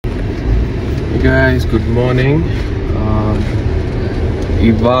guys, good morning.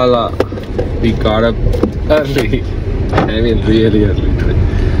 Ivala we got up early. I mean really early today.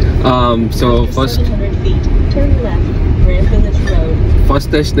 So first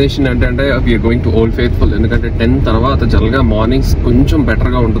destination అంటే we are going to Old Faithful. ఎందుకంటే 10 తర్వాత జనరల్గా mornings కొంచెం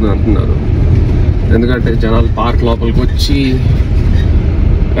బెటర్గా ఉంటుంది అంటున్నారు. ఎందుకంటే జనాలు పార్క్ లోపలికి వచ్చి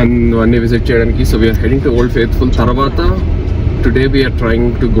అన్నీ విజిట్ చేయడానికి. So we're heading to old faithful. తర్వాత today we are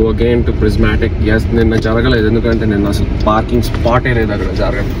trying to go again to prismatic. Yes, నిన్న జరగలేదు ఎందుకంటే నిన్న అసలు పార్కింగ్ స్పాటే లేదు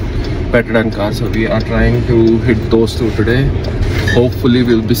అక్కడ పెట్టడానికి car. So we are trying to hit those to today. Hopefully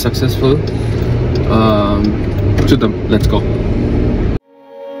will be successful. చూద్దాం, let's go.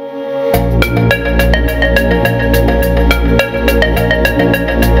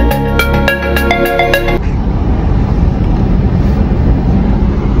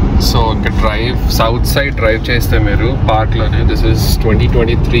 South side drive చేస్తే మీరు పార్క్లోనే. This is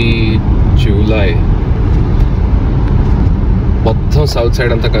 2023 July. మొత్తం సౌత్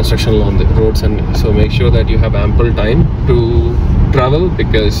సైడ్ అంతా కన్స్ట్రక్షన్లో ఉంది, రోడ్స్ అన్ని. So make sure that you have ample time to travel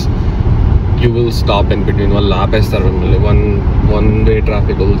because you will stop in between. వాళ్ళు ఆపేస్తారు మిమ్మల్ని. One way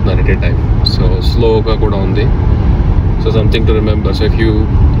traffic వదులుతున్నారు at a time. So స్లోగా కూడా ఉంది. So something to remember. So if you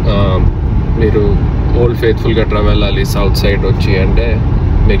మీరు old ఫెయిత్ఫుల్గా travel వెళ్ళాలి south side వచ్చి అంటే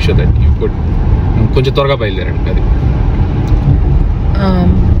make sure that you could కొంచెం త్వరగా బయలుదేరండి. అది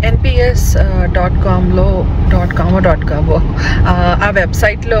nps.com ఆ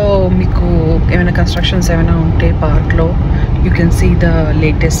వెబ్సైట్లో మీకు ఏమైనా కన్స్ట్రక్షన్స్ ఏమైనా ఉంటే పార్క్లో you can see the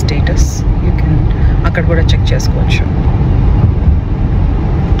latest status. You can అక్కడ కూడా చెక్ చేసుకోవచ్చు.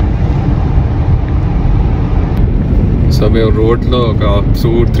 సో మేము రోడ్లో ఒక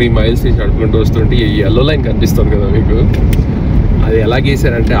 2-3 miles నుంచి నడుపుకుంటూ వస్తుంటే ఈ ఎల్లో లైన్ కనిపిస్తుంది కదా మీకు. అది ఎలా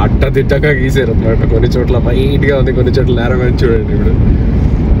గీసారంటే అడ్డదిడ్డగా గీసారు అనమాట. కొన్ని చోట్ల వైట్గా ఉంది, కొన్ని చోట్ల నేరమని చూడండి. ఇప్పుడు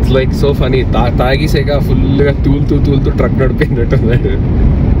ఇట్స్ లైక్ సో ఫనీ. తాగేసాక ఫుల్గా తూలుతూ ట్రక్ నడిపోయినట్టు ఉన్నాడు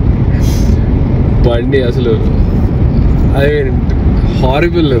బండి. అసలు అది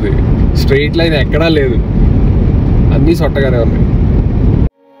హారిబుల్. అది స్ట్రైట్ లైన్ ఎక్కడా లేదు, అన్నీ సొట్టగానే ఉన్నాయి.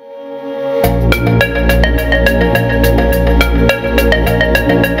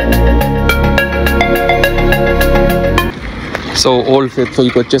 సో ఓల్డ్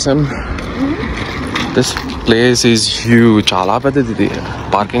ఫెయిత్ఫుల్కి వచ్చేసాం. This place is huge. చాలా పెద్దది ఇది.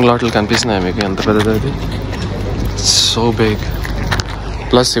 పార్కింగ్ లాట్లు కనిపిస్తున్నాయి మీకు ఎంత పెద్దది అది. So big.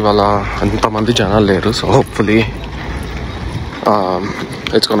 ప్లస్ ఇవాళ అంతమంది జనాలు లేరు. So hopefully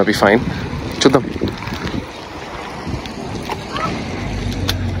it's gonna be fine. చూద్దాం.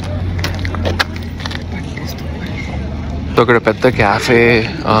 ఇక్కడ పెద్ద cafe,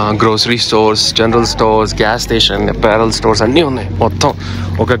 grocery stores, general stores, gas station, apparel stores అన్నీ ఉన్నాయి. మొత్తం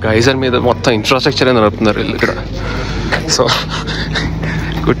ఒక గైజర్ మీద మొత్తం ఇన్ఫ్రాస్ట్రక్చర్ అనేది నడుపుతున్నారు వీళ్ళు ఇక్కడ. So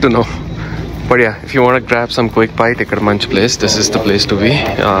good to know. But yeah, if you want grab some quick byte, ఇక్కడ మంచి place. This is the place to be.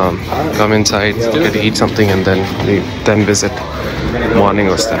 Come in side, eat something and then visit.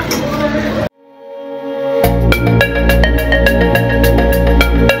 Morning వస్తే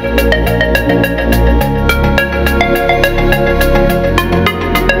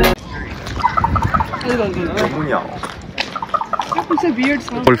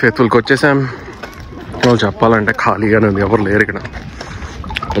ఓల్డ్ ఫెయిత్ఫుల్కి వచ్చేసాం. వాళ్ళు చెప్పాలంటే ఖాళీగానే ఉంది, ఎవరు లేరు ఇక్కడ.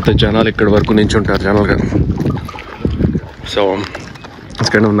 కొత్త జనాలు ఇక్కడి వరకు నుంచి ఉంటారు జనరల్గా. So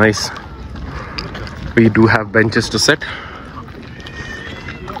it's kind of nice. We do have benches to set.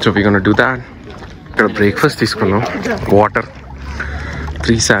 So we gonna do that. ఇక్కడ బ్రేక్ఫాస్ట్ తీసుకున్నాం. Water,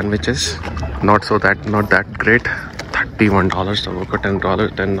 3 sandwiches. Not that great. $31. ఒక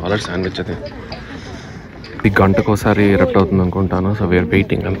 $10 శాండ్విచ్. అది ఈ గంటకోసారి ఎరప్ట్ అవుతుంది అనుకుంటాను. సో వీఆర్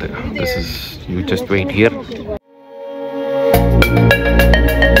వెయిటింగ్ అంతే. This is you just wait here.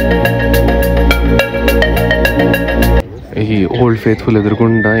 ఈ old faithful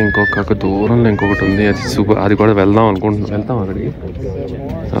ఎదురుకుండా ఇంకొక దూరంలో ఇంకొకటి ఉంది. అది కూడా వెళ్దాం అక్కడికి.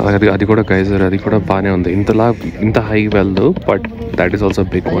 అది కూడా గైజర్. అది కూడా బాగానే ఉంది. ఇంత high వెళ్దు, but that is also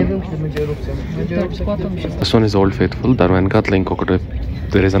big one. This one is old faithful. దాని వెనకాల ఇంకొకటి,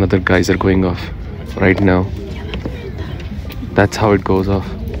 there is another గైజర్ going of right now. That's how it goes off.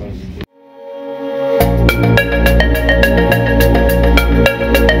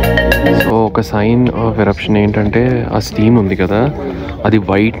 So ఒక సైన్ ఆఫ్ ఎరప్షన్ ఏంటంటే ఆ స్టీమ్ ఉంది కదా, అది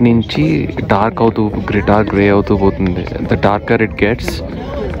వైట్ నుంచి డార్క్ గ్రే అవుతూ పోతుంది. The darker it gets,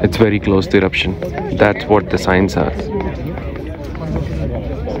 it's very close to eruption. That's what the signs are.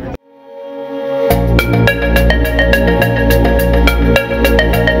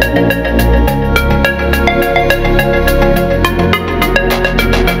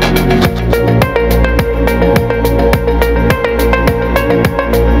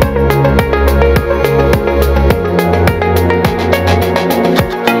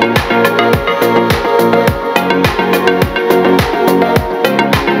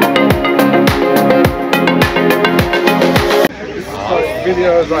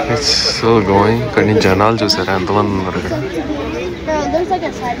 It's still going. కానీ జనాలు చూసారా ఎంతమంది ఉన్నారు ఇక్కడ.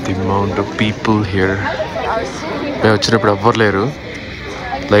 The amount of people here. మేము వచ్చినప్పుడు ఎవ్వరు లేరు.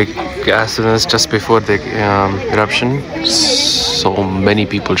 Like as soon as just before the eruption, so many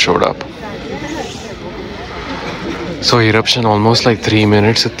people showed up. So eruption almost like 3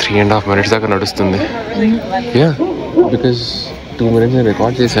 minutes, 3.5 minutes daga nadustundi. Yeah, because 2 minutes I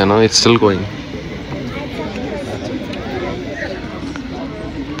record chesanu, it's still going.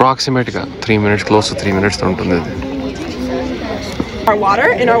 Approximately 3 minutes, close to 3 minutes untundi. Our water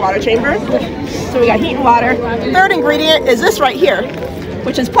in our water chamber. So we got heat and water. Third ingredient is this right here,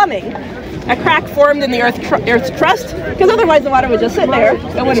 which is plumbing. A crack formed in the Earth's crust, because otherwise the water would just sit there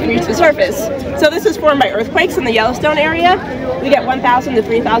and wouldn't reach the surface. So this is formed by earthquakes in the Yellowstone area. We get 1,000 to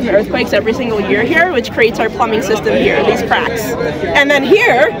 3,000 earthquakes every single year here, which creates our plumbing system here, these cracks. And then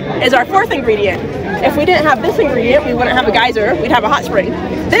here is our fourth ingredient. If we didn't have this ingredient, we wouldn't have a geyser, we'd have a hot spring.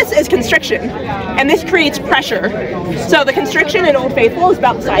 This is constriction, and this creates pressure. So the constriction in Old Faithful is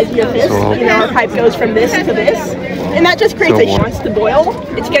about the size of your fist. You know, our pipe goes from this to this. And that just creates a chance to boil.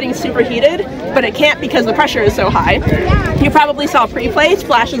 It's getting superheated, but it can't because the pressure is so high. You probably saw pre-play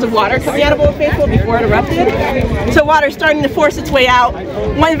splashes of water coming out of Old Faithful before it erupted. So water's starting to force its way out.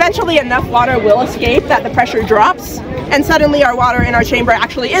 When eventually enough water will escape that the pressure drops, and suddenly our water in our chamber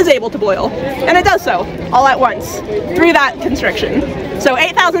actually is able to boil. And it does so, all at once, through that constriction. So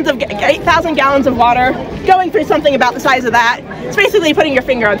 8,000 gallons of water going through something about the size of that. It's basically putting your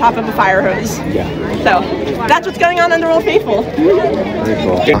finger on top of a fire hose. Yeah. So that's what's going on under Old Faithful.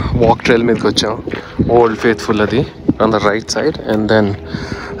 Walk trail meedki vacham. Old Faithful adi on the right side, and then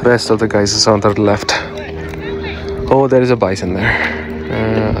rest of the guys is on the left. Oh, there is a bison there.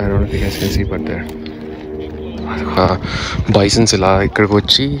 I don't know if you guys can see, but there. Bisons ila ikkadiki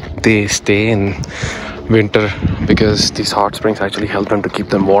vachi they stay in winter because these hot springs actually help them to keep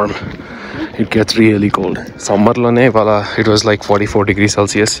them warm. It gets really cold. Summer lone vala it was like 44 degrees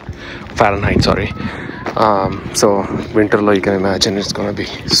Celsius, Fahrenheit, sorry. So winter lo you can imagine it's gonna be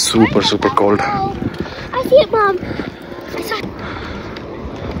super cold. I see it, Mom.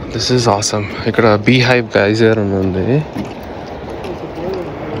 This is awesome. Ikkada beehive geyser undi.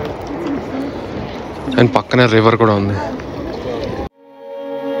 And pakkane river kuda undi.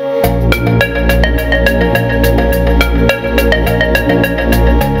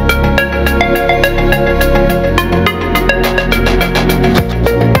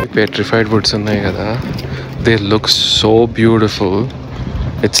 Petrified woods unnai kada. They look so beautiful.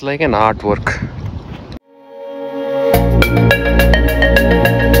 It's like an artwork.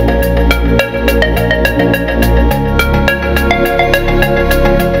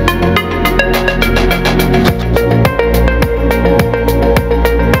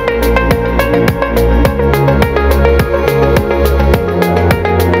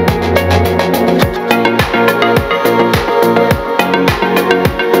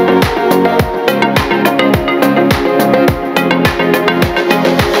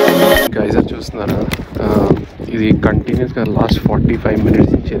 ఇది కంటిన్యూస్గా last 45 minutes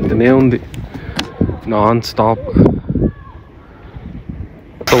నుంచి వెళ్తూనే ఉంది non stop.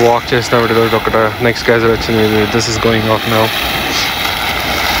 So walk చేసినప్పుడు ఈరోజు ఒకట next గైజర్ వచ్చింది. This is going of now.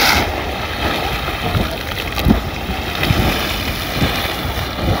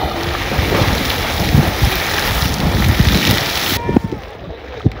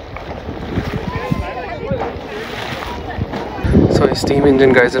 So ఈ స్టీమ్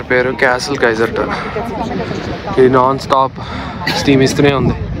ఇంజిన్ గైజర్ పేరు క్యాసిల్ గైజర్. ఇది నాన్ స్టాప్ స్టీమ్ ఇస్తూనే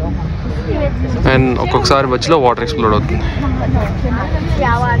ఉంది, అండ్ ఒక్కొక్కసారి మధ్యలో వాటర్ ఎక్స్ప్లోడ్ అవుతుంది.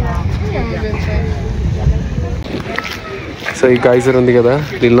 సో ఈ గైజర్ ఉంది కదా,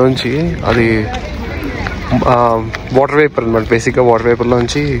 దీనిలోంచి అది వాటర్ వేపర్ అనమాట. బేసిక్గా వాటర్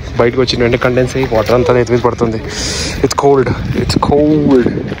వేపర్లోంచి బయటకు వచ్చిందంటే కండెన్స్ అయ్యి వాటర్ అంతా నెత్తి మీద పడుతుంది. It's cold.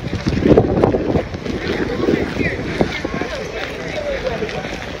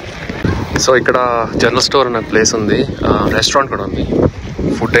 సో ఇక్కడ జనరల్ స్టోర్ అనే ప్లేస్ ఉంది, రెస్టారెంట్ కూడా ఉంది.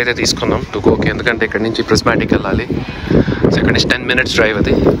 ఫుడ్ అయితే తీసుకున్నాం టు గోకి, ఎందుకంటే ఇక్కడ నుంచి ప్రిస్మాటిక్ వెళ్ళాలి. సో ఇక్కడ నుంచి 10 minutes డ్రైవ్.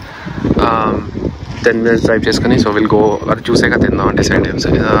 అది 10 minutes డ్రైవ్ చేసుకుని సో విల్ గో అది చూసాక తిందాం అంటే సైడ్.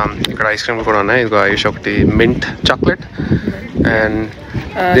 ఇక్కడ ఐస్ క్రీమ్ కూడా ఉన్నాయి. ఇదిగో ఐష్ ఒకటి mint chocolate and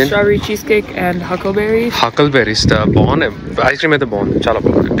strawberry cheesecake and huckleberries. బాగున్నాయి. ఐస్ క్రీమ్ అయితే బాగుంది, చాలా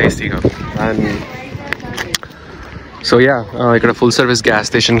బాగుంది, టేస్టీగా. అండ్ సో యా, ఇక్కడ ఫుల్ సర్వీస్ గ్యాస్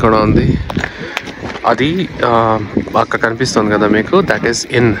స్టేషన్ కూడా ఉంది. అది అక్కడ కనిపిస్తుంది కదా మీకు, దట్ ఈస్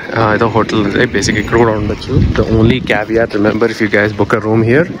ఇన్ ఏదో హోటల్ బేసిక్ ఇక్కడ కూడా ఉండొచ్చు. The only క్యావియాట్, remember if you guys book a room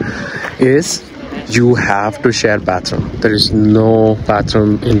here is you have to share bathroom. There is no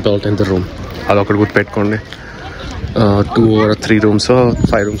bathroom inbuilt in the room. అదొకటి గుర్తుపెట్టుకోండి. 2 or 3 rooms or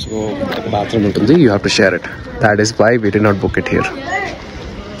 5 rooms bathroom ఉంటుంది. You have to share it. That is why we did not book it here.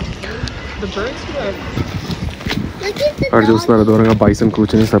 అక్కడ చూస్తున్నారు దూరంగా bison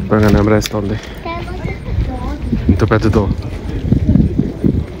కూర్చొని శుభ్రంగా నెమరేస్తుంది. ఇంత పెద్దదో,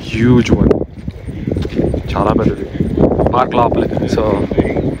 హ్యూజ్ వన్, చాలా పెద్దది పార్క్ లోపలే. సో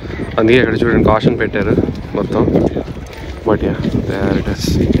అందుకే ఇక్కడ చూడండి కాషన్ పెట్టారు మొత్తం. But yeah there it is.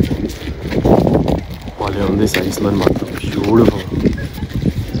 వాళ్ళే ఉంది సైజ్లో మాత్రం beautiful.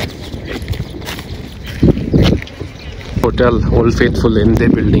 Hotel old faithful in they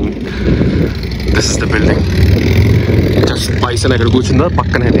building. This is the building. Just bison ఎక్కడ కూర్చుందో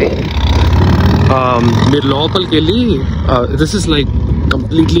పక్కనే. మీరు లోపలికి వెళ్ళి this is like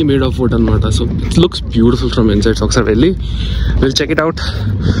completely made of would అనమాట. So it looks beautiful from insides. ఒకసారి వెళ్ళి విల్ చెక్ ఇట్ అవుట్.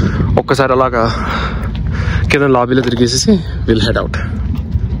 ఒక్కసారి అలాగా కింద లాబీలో తిరిగేసేసి విల్ హెడ్ అవుట్.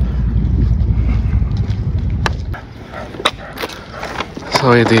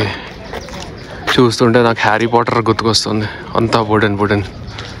 సో ఇది చూస్తుంటే నాకు హ్యారీ పాటర్ గుర్తుకొస్తుంది. అంతా వుడెన్ వుడెన్.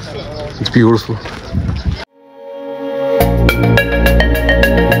 It's beautiful.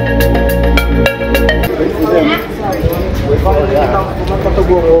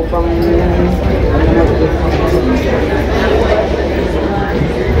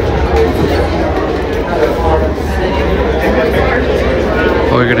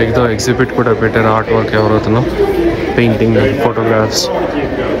 ఇక్కడ ఏదో ఎగ్జిబిట్ కూడా పెట్టారు. ఆర్ట్ వర్క్ ఎవరవుతున్నాం, పెయింటింగ్, ఫోటోగ్రాఫ్స్,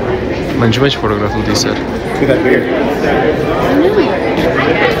 మంచి మంచి ఫోటోగ్రాఫ్లు తీశారు.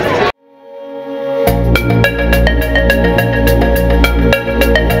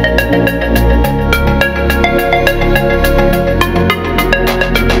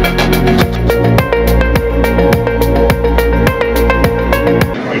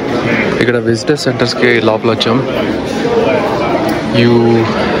 ఇక్కడ విజిటర్ సెంటర్స్కి లోపల వచ్చాం.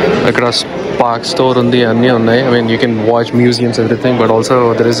 ఇక్కడ పార్క్ స్టోర్ ఉంది, అన్నీ ఉన్నాయి. I mean you can watch museums everything. But also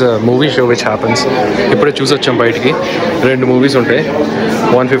there is a movie show which happens. ఇప్పుడే చూసి వచ్చాం బయటికి. 2 మూవీస్ ఉంటాయి.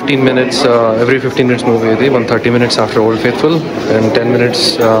 115 minutes every 15 minutes మూవీ ఇది. 130 minutes after Old Faithful and 10 minutes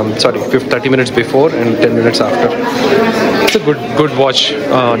 30 minutes before and 10 minutes after. It's a good watch.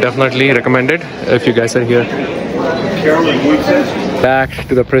 Definitely recommended if you guys are here. Back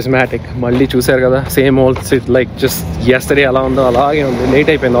to the prismatic. మళ్ళీ చూసారు కదా, same old SIT like just yesterday ఎలా ఉందో అలాగే ఉంది. Late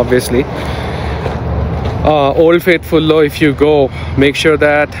అయిపోయింది obviously. Old ఫెయిత్ఫుల్లో if you go, make sure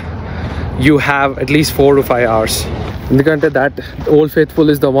that you have at least 4 to 5 hours. ఎందుకంటే that Old Faithful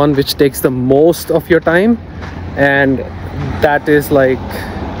is the one which takes the most of your time, and that is like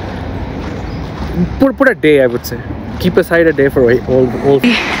put a day, I would say. Keep aside a day for old.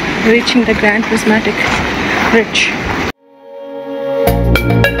 Reaching the Grand Prismatic Bridge.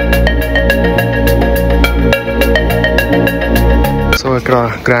 So ఇక్కడ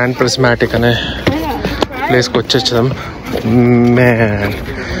grand prismatic అనే ప్లేస్కి వచ్చేసాం.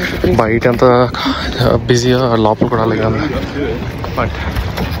 బయట అంతా బిజీగా, లోపల కూడా అలాగే ఉంది. But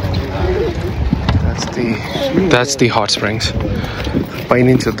that's the hot springs.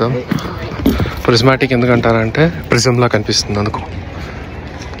 పైనుంచి చూద్దాం. ప్రిస్మాటిక్ ఎందుకంటారంటే ప్రిజంలా కనిపిస్తుంది అందుకు.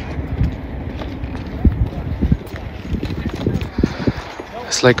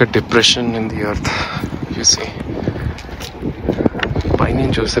 It's like a depression in the earth. You see,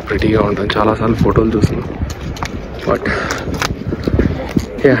 పైనుంచి చూస్తే ప్రెటీగా ఉంటుంది. చాలాసార్లు ఫోటోలు చూస్తున్నాం. బట్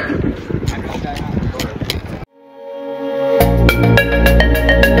యా,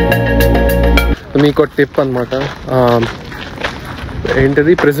 మీకు టిప్ అనమాట.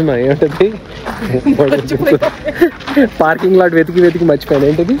 ఏంటది ప్రిజమా, ఏంటది పార్కింగ్ లాట్ వెతికి మర్చిపోయాను.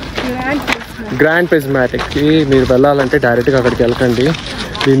 ఏంటది గ్రాండ్ ప్రిస్మాటిక్కి మీరు వెళ్ళాలంటే డైరెక్ట్గా అక్కడికి వెళ్ళకండి.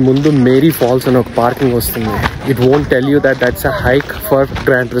 దీని ముందు మేరీ ఫాల్స్ అని ఒక పార్కింగ్ వస్తుంది. It won't tell you that's a hike for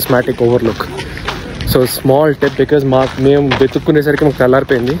grand prismatic overlook. So small tip, because మేము వెతుక్కునేసరికి మాకు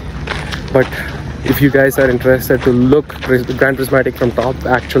తెల్లారిపోయింది. But if you guys are interested to look Grand Prismatic from top,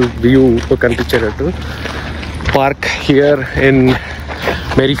 actual view కనిపించేటట్టు, park here in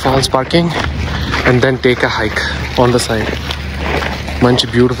Mary Falls parking and then take a hike on the side. మంచి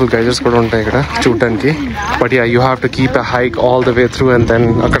beautiful గైజెస్ కూడా ఉంటాయి ఇక్కడ చూడటానికి. But yeah, you have to keep a hike all the way through and then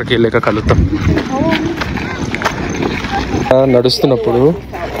అక్కడికి వెళ్ళాక కలుద్దాం. నడుస్తున్నప్పుడు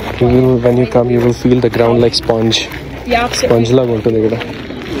when you come, you will feel the ground like sponge లాగా ఉంటుంది ఇక్కడ.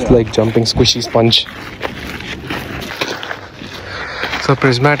 Like jumping squishy sponge. So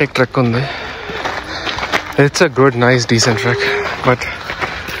prismatic trek undi. It's a good, nice, decent trek. But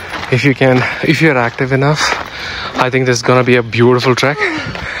if you're active enough, I think this is gonna be a beautiful trek.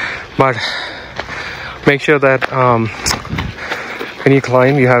 But make sure that when you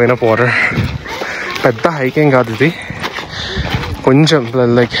climb, you have enough water. Pedda hiking kaadu idi. Koncham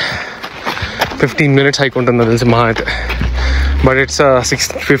like 15 minutes hike ఉంటుంది తెలిసి మహా అయితే. But it's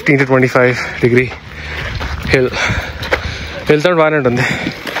 15 to 25 degree hill. వెళ్తాడు బాగానే ఉంటుంది,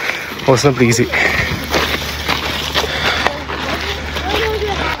 వస్తున్నప్పుడు easy.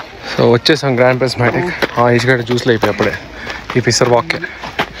 So వచ్చేసాం grand prismatic. ఈజ్గడ జ్యూస్లో అయిపోయి అప్పుడే ఈ పిస్సర్ walk.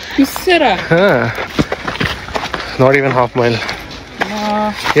 పిస్సరా? Not even half mile.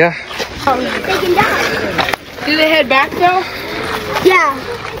 Yeah. Do they head back though? Yeah.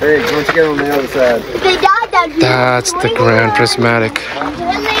 Hey, once again on the other side. If they died, that'd be That's the Grand Prismatic.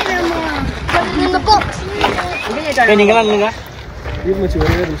 When later, Mom. Put it in the books.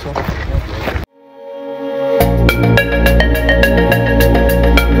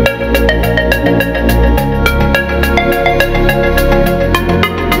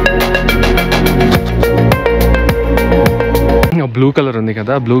 Blue colour ఉంది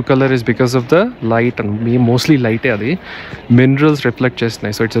కదా, blue colour is because of the light and mostly లైటే అది minerals reflect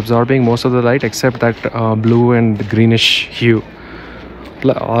చేస్తున్నాయి. So it's absorbing most of the light except that blue and greenish hue.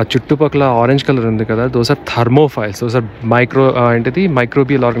 ఆ చుట్టుపక్కల orange colour ఉంది కదా, those are thermophiles. Those are ఏంటిది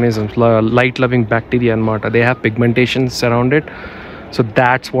microbial organisms, light loving bacteria అనమాట. They have pigmentations around it. So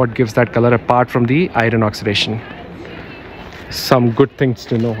that's what gives that colour apart from the iron oxidation. Some good things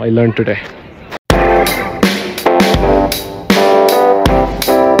to know I learned today.